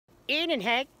Evening,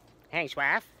 Hank. Hank's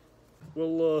wife.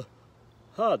 Well,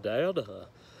 hi, Dad.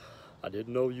 I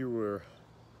didn't know you were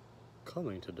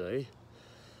coming today.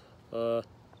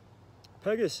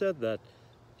 Peggy said that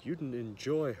you didn't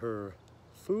enjoy her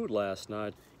food last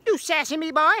night. You sassing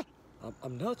me, boy?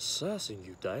 I'm not sassing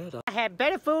you, Dad. I had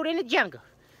better food in the jungle.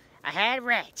 I had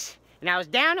rats, and I was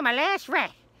down to my last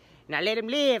rat. And I let him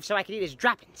live so I could eat his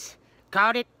droppings.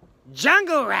 Called it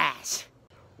jungle rice.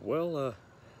 Well,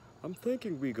 I'm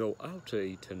thinking we go out to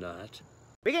eat tonight.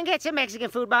 We can get some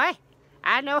Mexican food, boy.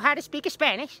 I know how to speak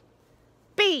Spanish.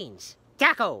 Beans,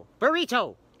 taco,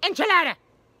 burrito, enchilada.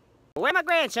 Where's my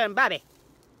grandson, Bobby?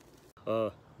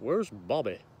 Where's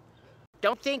Bobby?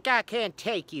 Don't think I can't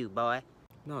take you, boy.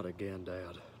 Not again,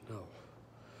 Dad. No.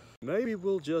 Maybe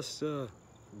we'll just,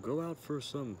 go out for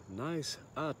some nice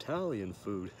Italian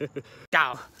food.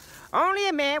 Oh, only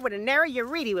a man with a narrow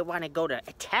urethra would want to go to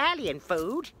Italian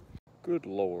food. Good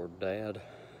Lord, Dad.